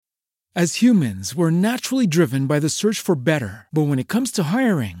As humans, we're naturally driven by the search for better. But when it comes to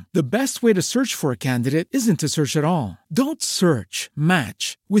hiring, the best way to search for a candidate isn't to search at all. Don't search,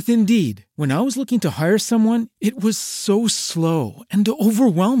 match with Indeed. When I was looking to hire someone, it was so slow and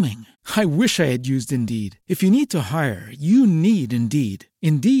overwhelming. I wish I had used Indeed. If you need to hire, you need Indeed.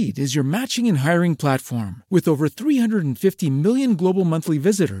 Indeed is your matching and hiring platform with over 350 million global monthly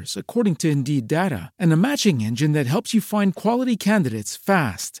visitors, according to Indeed data, and a matching engine that helps you find quality candidates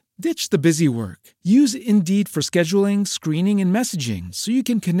fast. Ditch the busy work. Use Indeed for scheduling, screening, and messaging so you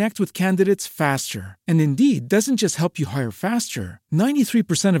can connect with candidates faster. And Indeed doesn't just help you hire faster.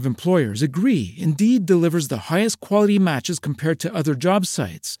 93% of employers agree Indeed delivers the highest quality matches compared to other job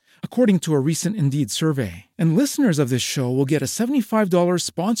sites, according to a recent Indeed survey. And listeners of this show will get a $75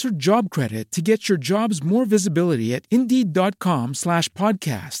 sponsored job credit to get your jobs more visibility at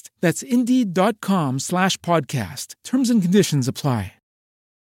Indeed.com/podcast. That's Indeed.com/podcast. Terms and conditions apply.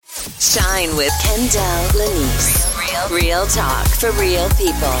 Shine with Kendall Lanice. Real talk for real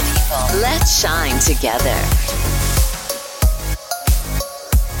people. Let's shine together.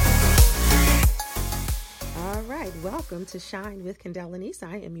 All right, welcome to Shine with Kendall Lanice.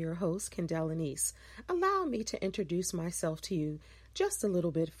 I am your host, Kendall Lanice. Allow me to introduce myself to you just a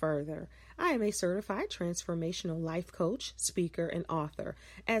little bit further. I am a certified transformational life coach, speaker, and author,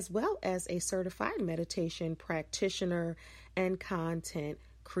 as well as a certified meditation practitioner and content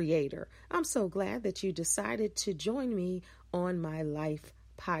creator. I'm so glad that you decided to join me on my life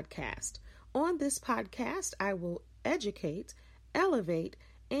podcast. On this podcast, I will educate, elevate,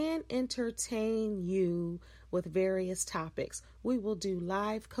 and entertain you with various topics. We will do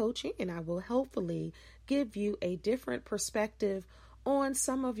live coaching, and I will hopefully give you a different perspective on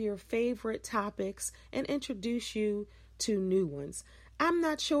some of your favorite topics and introduce you to new ones. I'm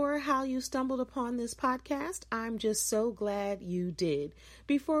not sure how you stumbled upon this podcast. I'm just so glad you did.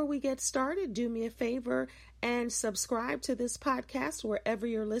 Before we get started, do me a favor and subscribe to this podcast wherever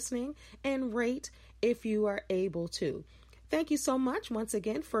you're listening and rate if you are able to. Thank you so much once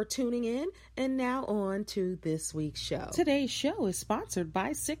again for tuning in, and now on to this week's show. Today's show is sponsored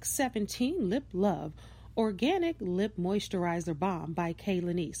by 617 Lip Love, Organic Lip Moisturizer Balm by Kay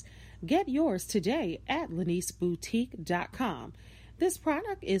Lanice. Get yours today at laniceboutique.com. This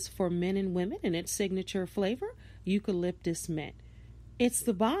product is for men and women, and its signature flavor, eucalyptus mint. It's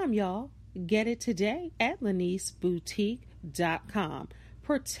the bomb, y'all. Get it today at laniceboutique.com.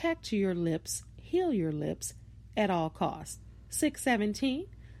 Protect your lips, heal your lips at all costs. 617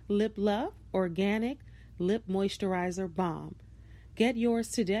 Lip Love Organic Lip Moisturizer Balm. Get yours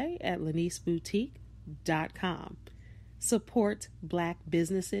today at laniceboutique.com. Support Black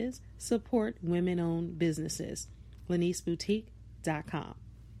businesses. Support women-owned businesses. laniceboutique.com.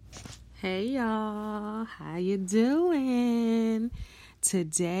 Hey y'all, how you doing?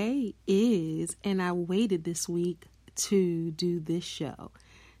 Today is, and I waited this week to do this show.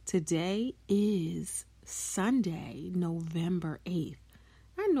 Today is Sunday, November 8th.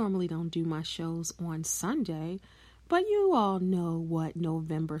 I normally don't do my shows on Sunday, but you all know what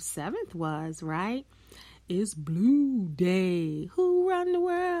November 7th was, right? It's Blue Day. Who run the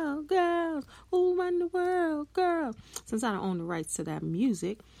world, girls? Who run the world, girls? Since I don't own the rights to that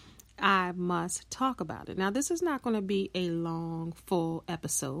music, I must talk about it. Now, this is not going to be a long, full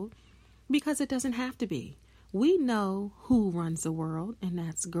episode because it doesn't have to be. We know who runs the world, and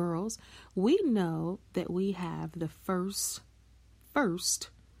that's girls. We know that we have the first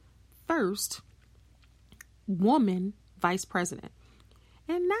woman vice president.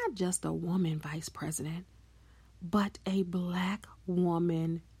 And not just a woman vice president, but a Black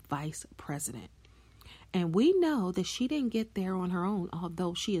woman vice president. And we know that she didn't get there on her own,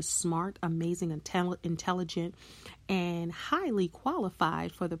 although she is smart, amazing, intelligent, and highly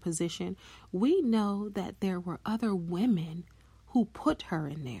qualified for the position. We know that there were other women who put her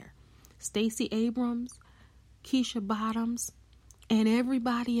in there. Stacey Abrams, Keisha Bottoms, and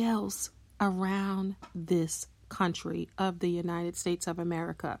everybody else around this country of the United States of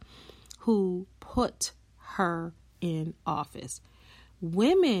America who put her in office.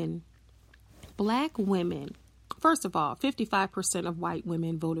 Women, Black women, first of all, 55% of white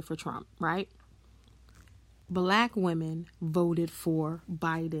women voted for Trump, right? Black women voted for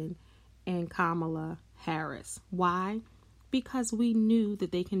Biden and Kamala Harris. Why? Because we knew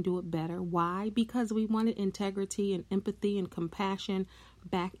that they can do it better. Why? Because we wanted integrity and empathy and compassion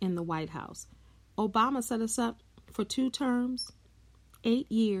back in the White House. Obama set us up for 2 terms,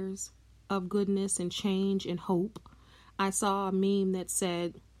 8 years of goodness and change and hope. I saw a meme that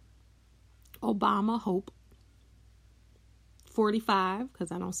said, Obama hope, 45,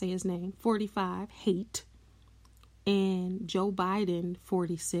 because I don't say his name, 45 hate, and Joe Biden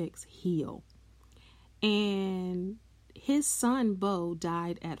 46 heal. And his son Beau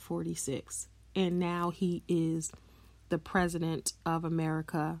died at 46, and now he is the president of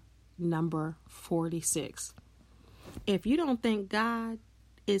America, number 46. If you don't think God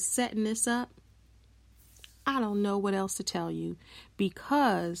is setting this up, I don't know what else to tell you,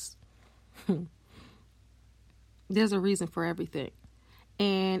 because there's a reason for everything.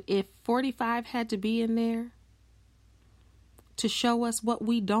 And if 45 had to be in there to show us what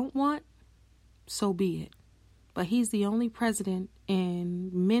we don't want, so be it. But he's the only president in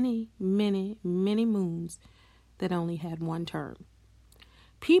many, many, many moons that only had one term.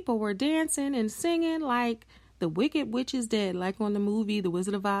 People were dancing and singing like the Wicked Witch is dead, like on the movie The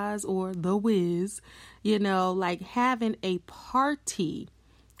Wizard of Oz or The Wiz, like having a party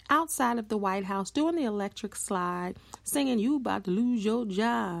outside of the White House, doing the electric slide, singing "You about to lose your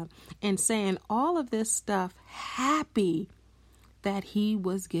job," and saying all of this stuff, happy that he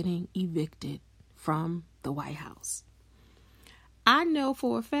was getting evicted from the White House. I know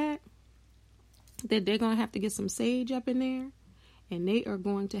for a fact that they're going to have to get some sage up in there, and they are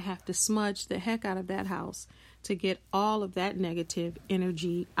going to have to smudge the heck out of that house to get all of that negative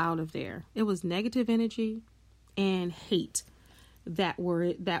energy out of there. It was negative energy and hate that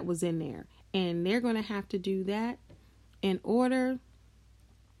was in there, and they're going to have to do that in order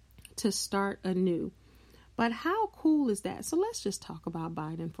to start anew. But how cool is that? So let's just talk about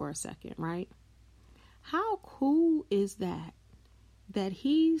Biden for a second, right? How cool is that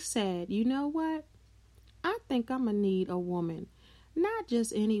he said, you know what? I think I'm going to need a woman. Not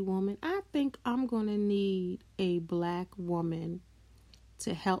just any woman. I think I'm going to need a black woman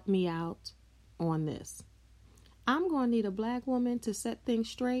to help me out on this. I'm going to need a black woman to set things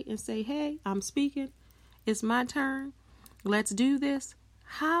straight and say, hey, I'm speaking. It's my turn. Let's do this.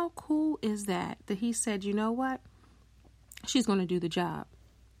 How cool is that he said, you know what? She's going to do the job.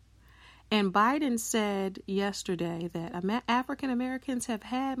 And Biden said yesterday that African Americans have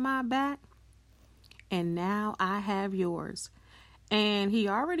had my back, and now I have yours. And he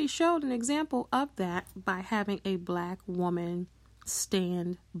already showed an example of that by having a black woman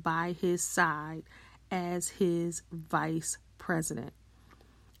stand by his side as his vice president.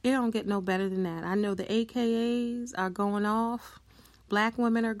 It don't get no better than that. I know the AKAs are going off. Black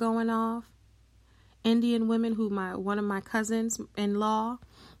women are going off. Indian women, one of my cousins-in-law,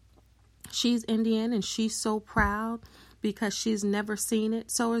 she's Indian and she's so proud because she's never seen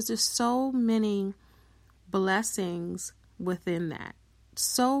it. So there's just so many blessings within that.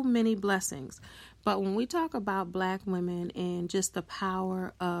 So many blessings. But when we talk about black women and just the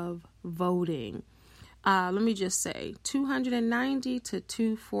power of voting, let me just say 290 to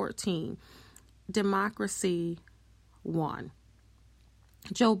 214, democracy won.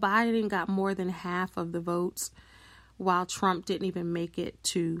 Joe Biden got more than half of the votes, while Trump didn't even make it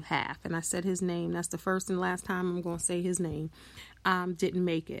to half. And I said his name. That's the first and last time I'm going to say his name. Didn't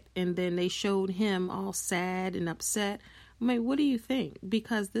make it. And then they showed him all sad and upset. I mean, what do you think?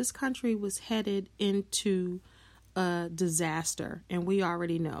 Because this country was headed into a disaster, and we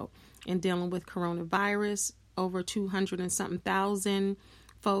already know. In dealing with coronavirus, over 200 and something thousand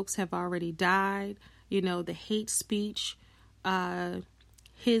folks have already died. The hate speech,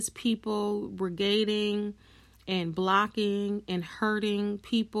 his people brigading and blocking and hurting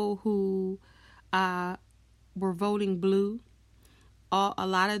people who were voting blue. A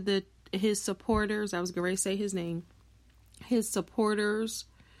lot of his supporters, I was going to say his name, his supporters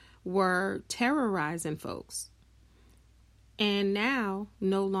were terrorizing folks. And now,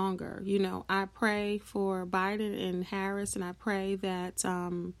 no longer. I pray for Biden and Harris, and I pray that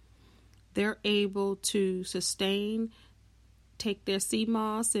they're able to sustain, take their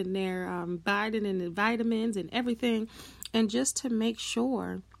CMOS and their Biden and the vitamins and everything, and just to make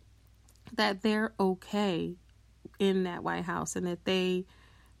sure that they're okay in that White House and that they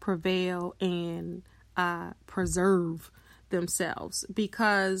prevail and preserve themselves,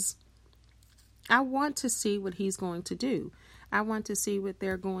 because I want to see what he's going to do. I want to see what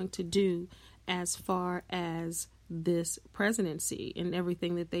they're going to do as far as this presidency and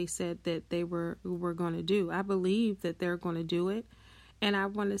everything that they said that they were going to do. I believe that they're going to do it, and I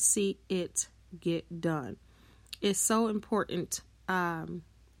want to see it get done. It's so important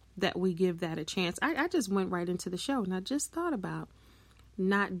that we give that a chance. I just went right into the show, and I just thought about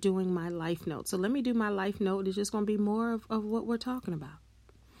not doing my life note. So let me do my life note. It's just going to be more of what we're talking about.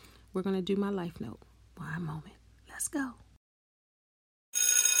 We're going to do my life note. One moment. Let's go.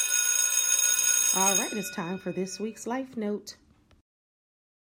 All right, it's time for this week's life note.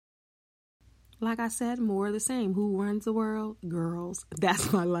 Like I said, more of the same. Who runs the world? Girls.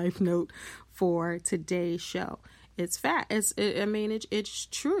 That's my life note for today's show. It's fact. It's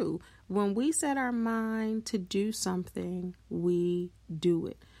true. When we set our mind to do something, we do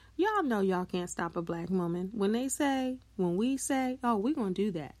it. Y'all know y'all can't stop a black woman. When we say, oh, we're going to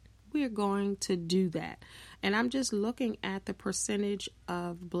do that. We're going to do that. And I'm just looking at the percentage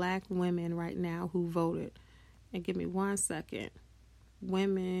of black women right now who voted. And give me 1 second.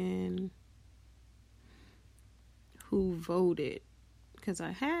 Women who voted. Because I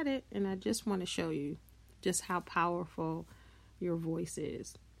had it and I just want to show you just how powerful your voice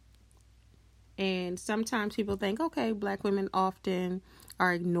is. And sometimes people think, okay, black women often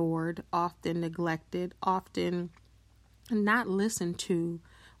are ignored, often neglected, often not listened to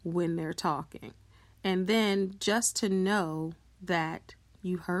when they're talking. And then just to know that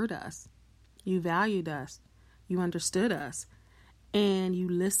you heard us, you valued us, you understood us, and you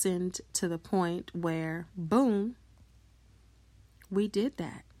listened to the point where, boom, we did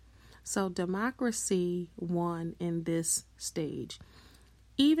that. So democracy won in this stage.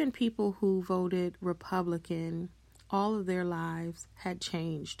 Even people who voted Republican, all of their lives had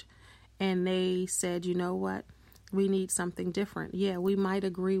changed. And they said, you know what? We need something different. Yeah, we might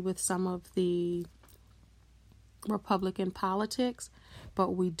agree with some of the Republican politics,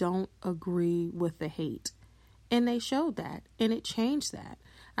 but we don't agree with the hate. And they showed that, and it changed that.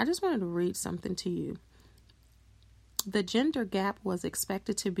 I just wanted to read something to you. The gender gap was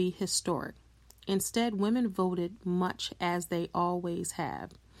expected to be historic. Instead, women voted much as they always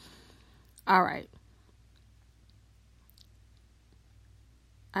have. All right.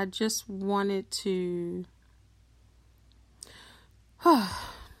 I just wanted to...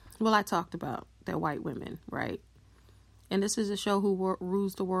 Well, I talked about that white women, right? And this is a show who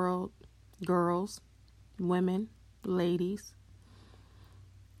rules the world. Girls, women, ladies.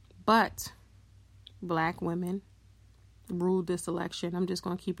 But black women ruled this election. I'm just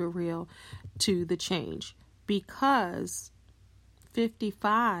going to keep it real to the change, because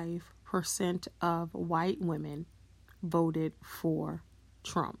 55% of white women voted for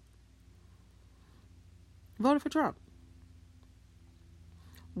Trump. Voted for Trump.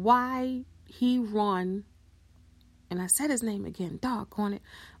 Why he won, and I said his name again, doggone it,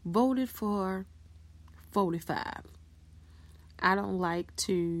 voted for 45. I don't like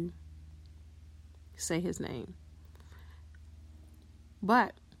to say his name.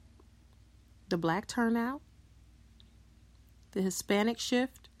 But the black turnout, the Hispanic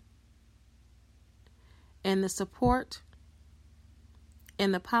shift, and the support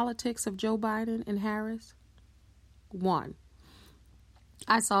in the politics of Joe Biden and Harris won.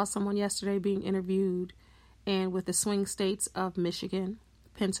 I saw someone yesterday being interviewed, and with the swing states of Michigan,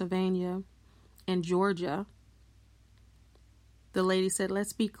 Pennsylvania, and Georgia, the lady said,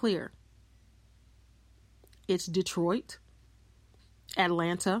 let's be clear. It's Detroit,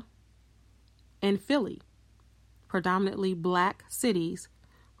 Atlanta, and Philly, predominantly black cities,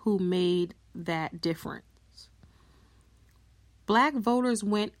 who made that difference. Black voters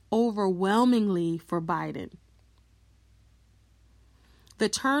went overwhelmingly for Biden. The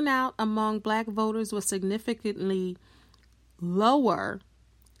turnout among black voters was significantly lower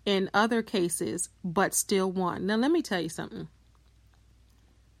in other cases, but still won. Now, let me tell you something.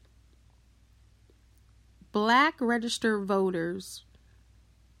 Black registered voters,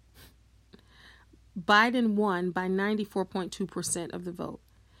 Biden won by 94.2% of the vote,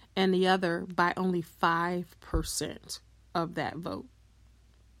 and the other by only 5% of that vote.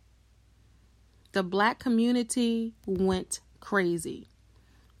 The black community went crazy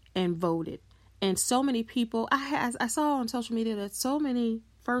and voted. And so many people, I saw on social media that so many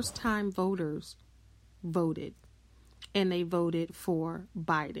first-time voters voted. And they voted for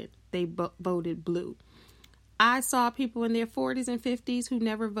Biden. They voted blue. I saw people in their 40s and 50s who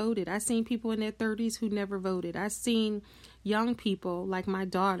never voted. I seen people in their 30s who never voted. I seen young people like my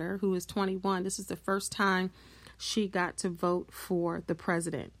daughter, who is 21. This is the first time she got to vote for the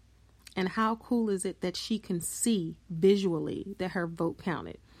president. And how cool is it that she can see visually that her vote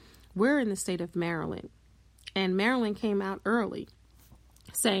counted? We're in the state of Maryland, and Maryland came out early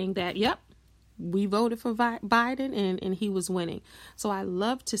saying that, yep, we voted for Biden and he was winning. So I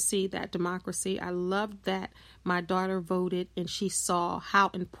love to see that democracy. I love that my daughter voted and she saw how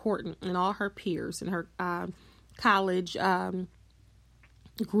important, and all her peers and her college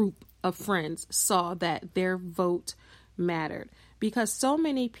group of friends saw that their vote mattered, because so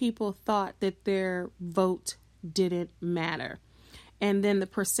many people thought that their vote didn't matter. And then the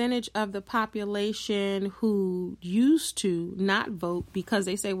percentage of the population who used to not vote because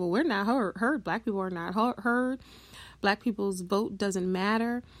they say, well, we're not heard. Black people are not heard. Black people's vote doesn't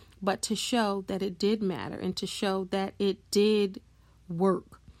matter. But to show that it did matter and to show that it did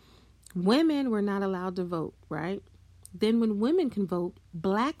work. Women were not allowed to vote, right? then when women can vote,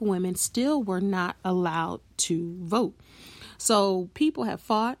 black women still were not allowed to vote. So people have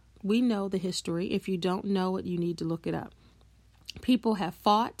fought. We know the history. If you don't know it, you need to look it up. People have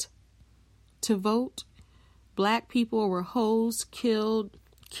fought to vote. Black people were hosed, killed,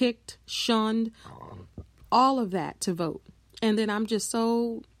 kicked, shunned, all of that to vote. And then I'm just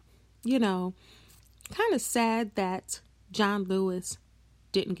so, kind of sad that John Lewis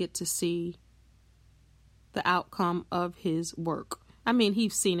didn't get to see the outcome of his work. I mean,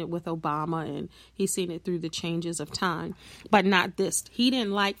 he's seen it with Obama and he's seen it through the changes of time, but not this. He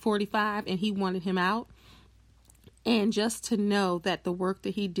didn't like 45 and he wanted him out. And just to know that the work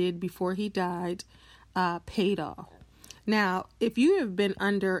that he did before he died paid off. Now, if you have been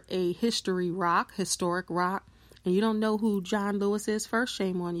under a historic rock, and you don't know who John Lewis is, first,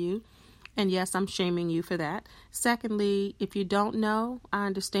 shame on you. And yes, I'm shaming you for that. Secondly, if you don't know, I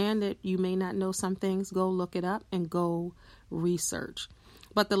understand that you may not know some things. Go look it up and go research.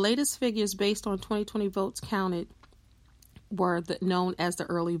 But the latest figures based on 2020 votes counted were known as the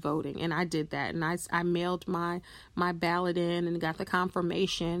early voting. And I did that. And I mailed my ballot in and got the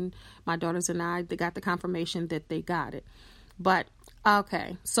confirmation. My daughters and I, they got the confirmation that they got it. But,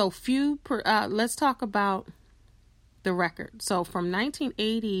 okay. So let's talk about the record. So from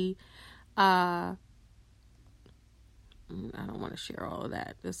 1980, I don't want to share all of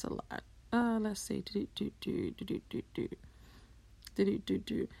that. It's a lot. Let's see.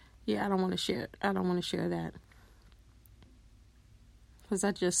 Yeah, I don't want to share it. I don't want to share that, because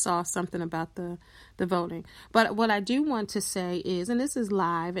I just saw something about the voting. But what I do want to say is, and this is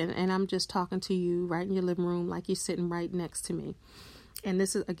live, and I'm just talking to you right in your living room like you're sitting right next to me. And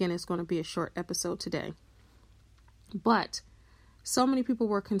this is, again, it's going to be a short episode today. But so many people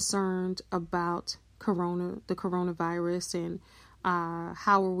were concerned about the coronavirus, and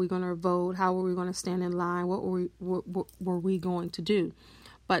how are we going to vote? How are we going to stand in line? What were we going to do?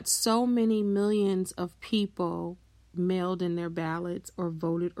 But so many millions of people mailed in their ballots or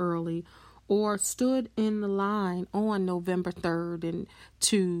voted early or stood in the line on November 3rd and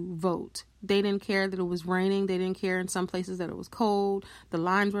to vote. They didn't care that it was raining. They didn't care in some places that it was cold. The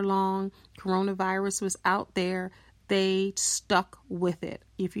lines were long. Coronavirus was out there. They stuck with it.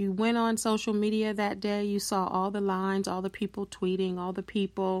 If you went on social media that day, you saw all the lines, all the people tweeting, all the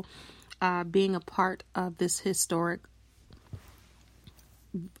people being a part of this historic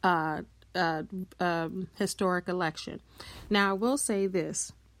election. Now, I will say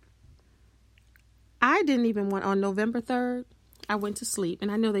this. I didn't even want, on November 3rd, I went to sleep. And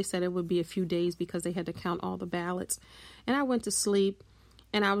I know they said it would be a few days because they had to count all the ballots. And I went to sleep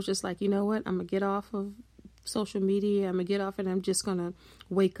and I was just like, you know what? I'm going to get off of social media. I'm going to get off and I'm just going to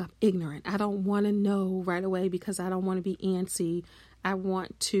wake up ignorant. I don't want to know right away because I don't want to be antsy. I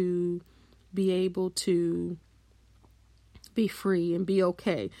want to be able to be free and be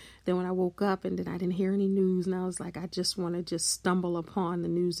okay. Then when I woke up and then I didn't hear any news, and I was like, I just want to just stumble upon the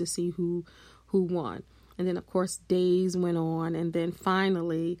news to see who won. And then of course days went on, and then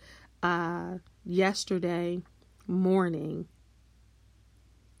finally yesterday morning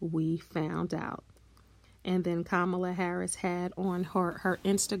we found out. And then Kamala Harris had on her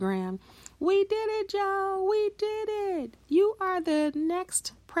Instagram, "We did it, Joe. We did it. You are the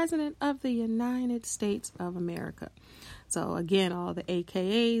next president of the United States of America." So again, all the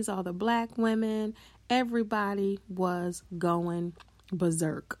AKAs, all the black women, everybody was going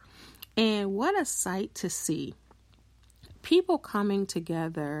berserk. And what a sight to see. People coming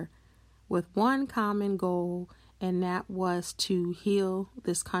together with one common goal, and that was to heal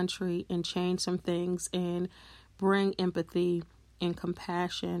this country and change some things and bring empathy and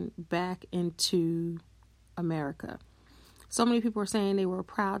compassion back into America. So many people were saying they were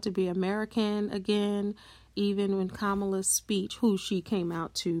proud to be American again, even when Kamala's speech, who she came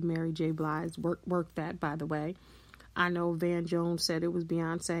out to, Mary J. Blige, worked that, by the way. I know Van Jones said it was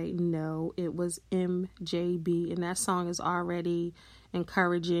Beyonce. No, it was MJB. And that song is already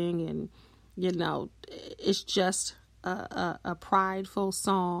encouraging, and it's just a prideful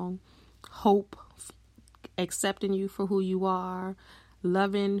song. Hope, accepting you for who you are,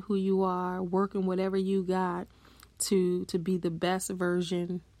 loving who you are, working whatever you got to be the best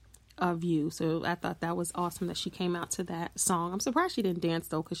version of you. So I thought that was awesome that she came out to that song. I'm surprised she didn't dance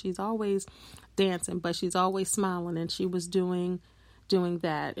though, because she's always dancing, but she's always smiling, and she was doing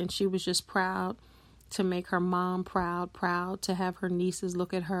that, and she was just proud to make her mom proud to have her nieces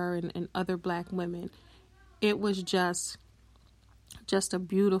look at her and other black women. It was just a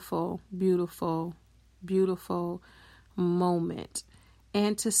beautiful, beautiful, beautiful moment.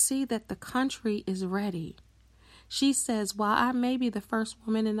 And to see that the country is ready. She says, while I may be the first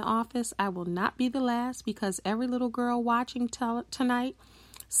woman in the office, I will not be the last, because every little girl watching tonight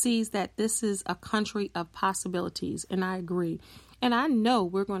sees that this is a country of possibilities. And I agree. And I know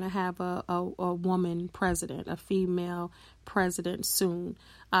we're going to have a woman president, a female president soon.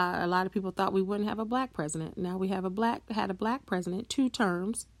 A lot of people thought we wouldn't have a black president. Now we have had a black president 2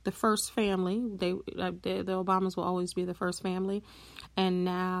 terms. The first family, the Obamas will always be the first family. And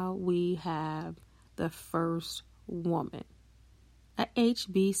now we have the first woman, a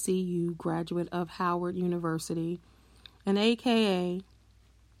HBCU graduate of Howard University, an AKA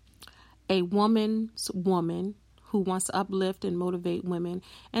a woman's woman who wants to uplift and motivate women.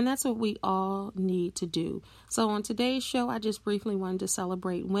 And that's what we all need to do. So on today's show, I just briefly wanted to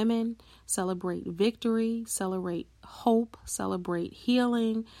celebrate women, celebrate victory, celebrate hope, celebrate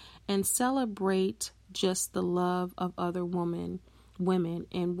healing, and celebrate just the love of other women,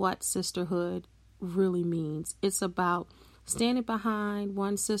 and what sisterhood really means. It's about standing behind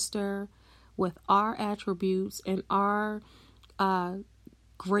one sister with our attributes and our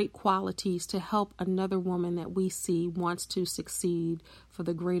great qualities to help another woman that we see wants to succeed for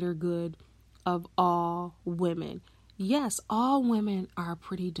the greater good of all women. Yes, all women are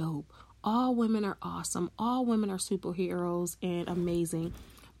pretty dope. All women are awesome. All women are superheroes and amazing.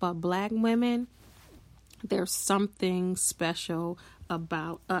 But black women, there's something special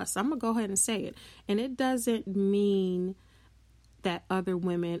about us. I'm going to go ahead and say it. And it doesn't mean that other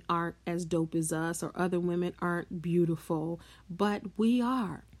women aren't as dope as us or other women aren't beautiful, but we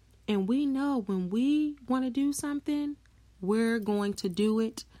are. And we know when we want to do something, we're going to do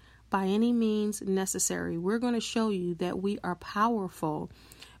it by any means necessary. We're going to show you that we are powerful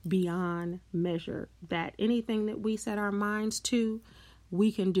beyond measure, that anything that we set our minds to,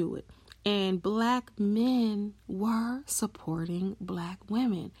 we can do it. And black men were supporting black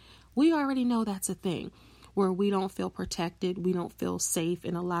women. We already know that's a thing, where we don't feel protected, we don't feel safe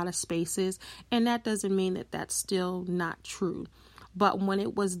in a lot of spaces. And that doesn't mean that that's still not true. But when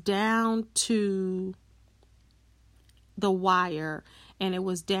it was down to the wire and it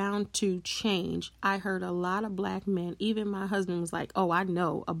was down to change, I heard a lot of black men, even my husband was like, oh, I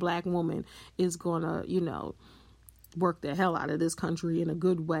know a black woman is going to, work the hell out of this country in a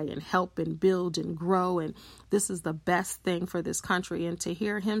good way and help and build and grow. And this is the best thing for this country. And to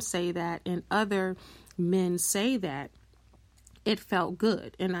hear him say that and other men say that, it felt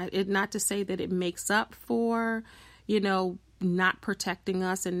good. And not to say that it makes up for, not protecting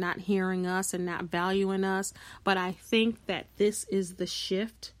us and not hearing us and not valuing us. But I think that this is the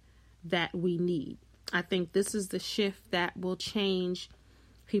shift that we need. I think this is the shift that will change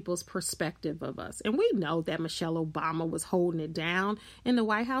people's perspective of us. And we know that Michelle Obama was holding it down in the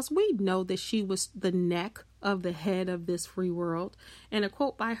White House. We know that she was the neck of the head of this free world. And a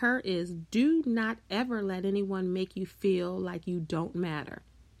quote by her is, "Do not ever let anyone make you feel like you don't matter."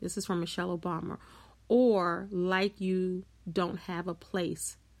 This is from Michelle Obama. Or like you don't have a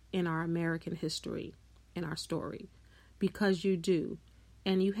place in our American history, in our story, because you do.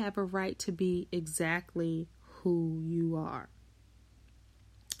 And you have a right to be exactly who you are.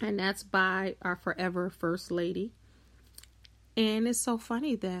 And that's by our forever First Lady. And it's so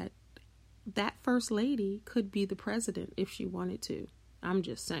funny that First Lady could be the president if she wanted to. I'm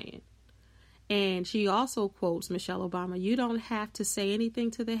just saying. And she also quotes Michelle Obama, "You don't have to say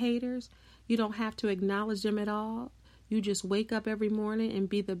anything to the haters. You don't have to acknowledge them at all. You just wake up every morning and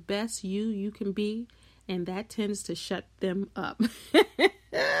be the best you can be. And that tends to shut them up."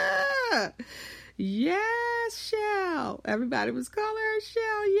 Yes, Shell. Everybody was calling her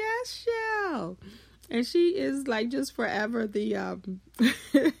Shell. Yes, Shell. And she is like just forever the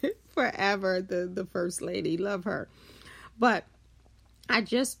First Lady. Love her. But I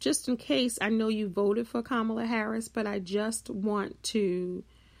just in case, I know you voted for Kamala Harris, but I just want to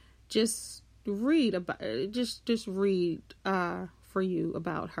read for you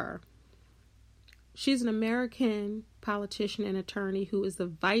about her. She's an American politician and attorney who is the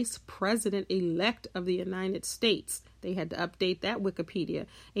vice president-elect of the United States. They had to update that Wikipedia.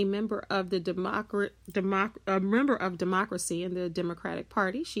 A member of the Democracy in the Democratic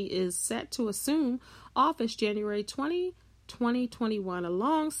Party. She is set to assume office January 2021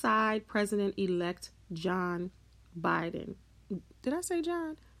 alongside President-elect John Biden. Did I say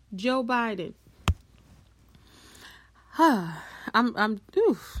John? Joe Biden.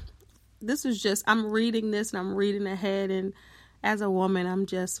 I'm reading this and I'm reading ahead, and as a woman, I'm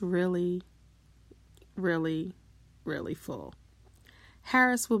just really, really, really full.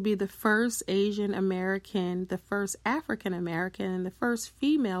 Harris will be the first Asian American, the first African American, and the first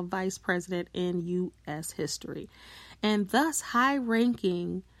female vice president in U.S. history, and thus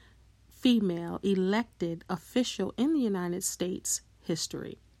high-ranking female elected official in the United States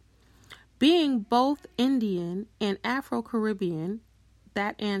history. Being both Indian and Afro-Caribbean,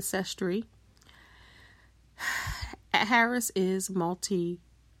 that ancestry, Harris is multiracial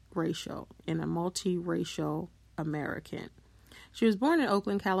and a multiracial American. She was born in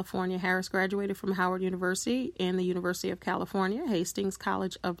Oakland, California. Harris graduated from Howard University and the University of California, Hastings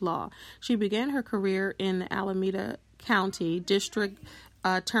College of Law. She began her career in the Alameda County District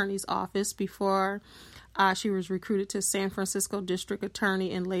Attorney's Office before she was recruited to San Francisco District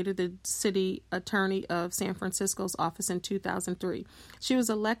Attorney and later the City Attorney of San Francisco's office in 2003. She was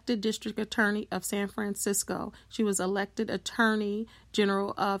elected District Attorney of San Francisco. She was elected Attorney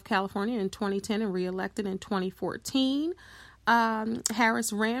General of California in 2010 and reelected in 2014.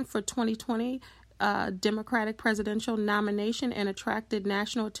 Harris ran for 2020 Democratic presidential nomination and attracted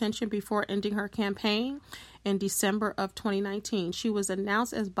national attention before ending her campaign in December of 2019. She was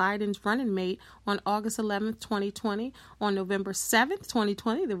announced as Biden's running mate on August 11th, 2020. On November 7th,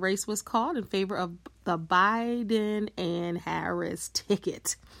 2020, the race was called in favor of the Biden and Harris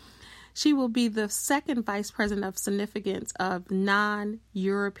ticket. She will be the second vice president of significance of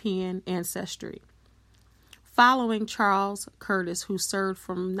non-European ancestry, following Charles Curtis, who served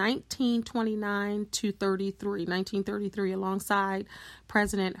from 1929 to 1933 alongside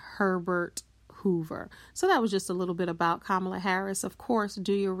President Herbert Hoover. So that was just a little bit about Kamala Harris. Of course,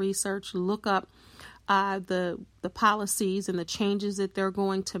 do your research, look up the policies and the changes that they're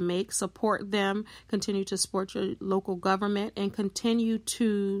going to make, support them, continue to support your local government, and continue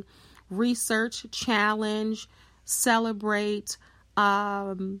to research, challenge, celebrate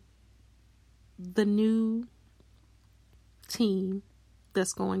the new team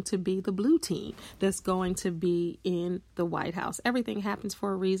that's going to be the blue team that's going to be in the White House. Everything happens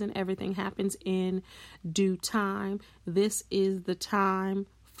for a reason. Everything happens in due time. This is the time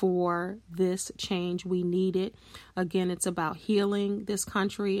for this change. We need it. Again, it's about healing this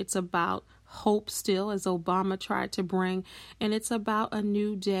country. It's about hope still, as Obama tried to bring, and it's about a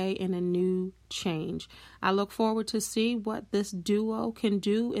new day and a new change. I look forward to see what this duo can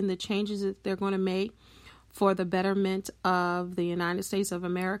do in the changes that they're going to make for the betterment of the United States of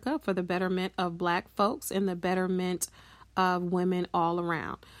America, for the betterment of Black folks, and the betterment of women all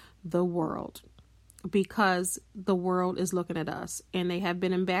around the world, because the world is looking at us, and they have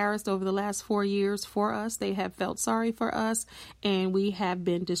been embarrassed over the last 4 years for us. They have felt sorry for us, and we have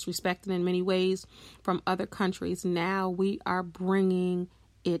been disrespected in many ways from other countries. Now we are bringing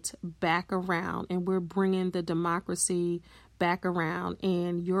it back around, and we're bringing the democracy back around,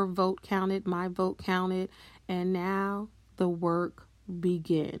 and your vote counted, my vote counted, and now the work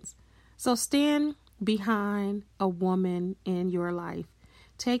begins. So stand behind a woman in your life.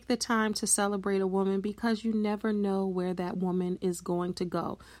 Take the time to celebrate a woman, because you never know where that woman is going to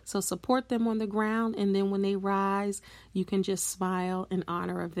go. So support them on the ground, and then when they rise, you can just smile in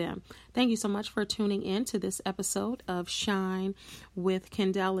honor of them. Thank you so much for tuning in to this episode of Shine with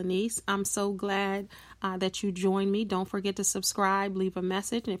Kendall Lanice. I'm so glad that you joined me. Don't forget to subscribe, leave a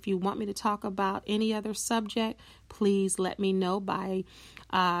message, and if you want me to talk about any other subject, please let me know by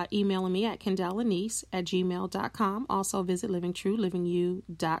emailing me at kendalllanice@gmail.com. Also visit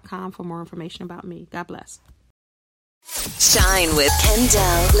livingtruelivingyou.com for more information about me. God bless. Shine with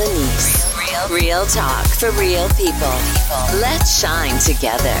Kendall Lanice. Real talk for real people. Let's shine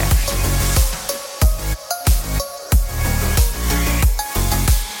together.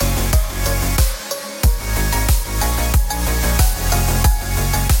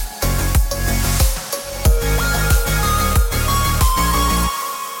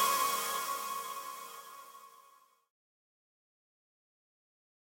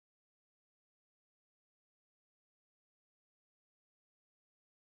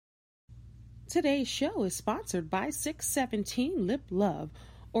 Today's show is sponsored by 617 Lip Love,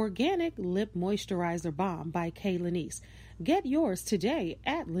 Organic Lip Moisturizer Balm by Kay Lanice. Get yours today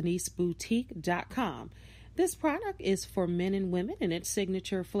at laniceboutique.com. This product is for men and women, and its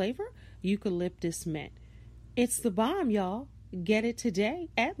signature flavor, eucalyptus mint. It's the bomb, y'all. Get it today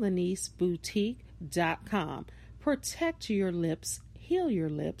at laniceboutique.com. Protect your lips, heal your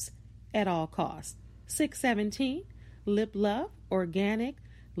lips at all costs. 617 Lip Love, Organic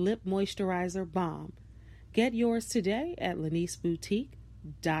Lip Moisturizer Balm. Get yours today at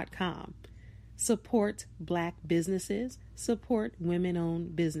laniceboutique.com. Support Black businesses. Support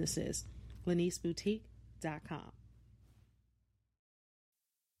women-owned businesses. laniceboutique.com.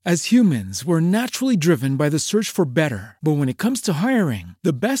 As humans, we're naturally driven by the search for better. But when it comes to hiring,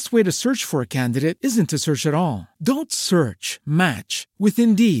 the best way to search for a candidate isn't to search at all. Don't search, match with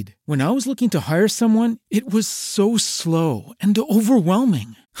Indeed. When I was looking to hire someone, it was so slow and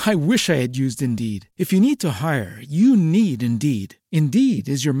overwhelming. I wish I had used Indeed. If you need to hire, you need Indeed. Indeed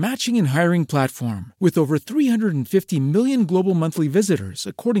is your matching and hiring platform with over 350 million global monthly visitors,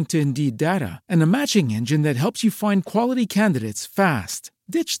 according to Indeed data, and a matching engine that helps you find quality candidates fast.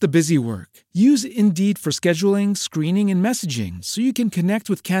 Ditch the busy work. Use Indeed for scheduling, screening, and messaging so you can connect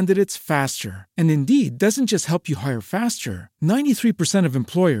with candidates faster. And Indeed doesn't just help you hire faster. 93% of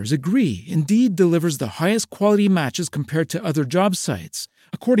employers agree Indeed delivers the highest quality matches compared to other job sites,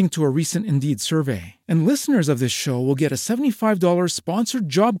 according to a recent Indeed survey. And listeners of this show will get a $75 sponsored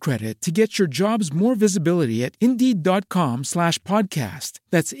job credit to get your jobs more visibility at Indeed.com/podcast.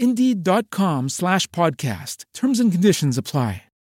 That's Indeed.com/podcast. Terms and conditions apply.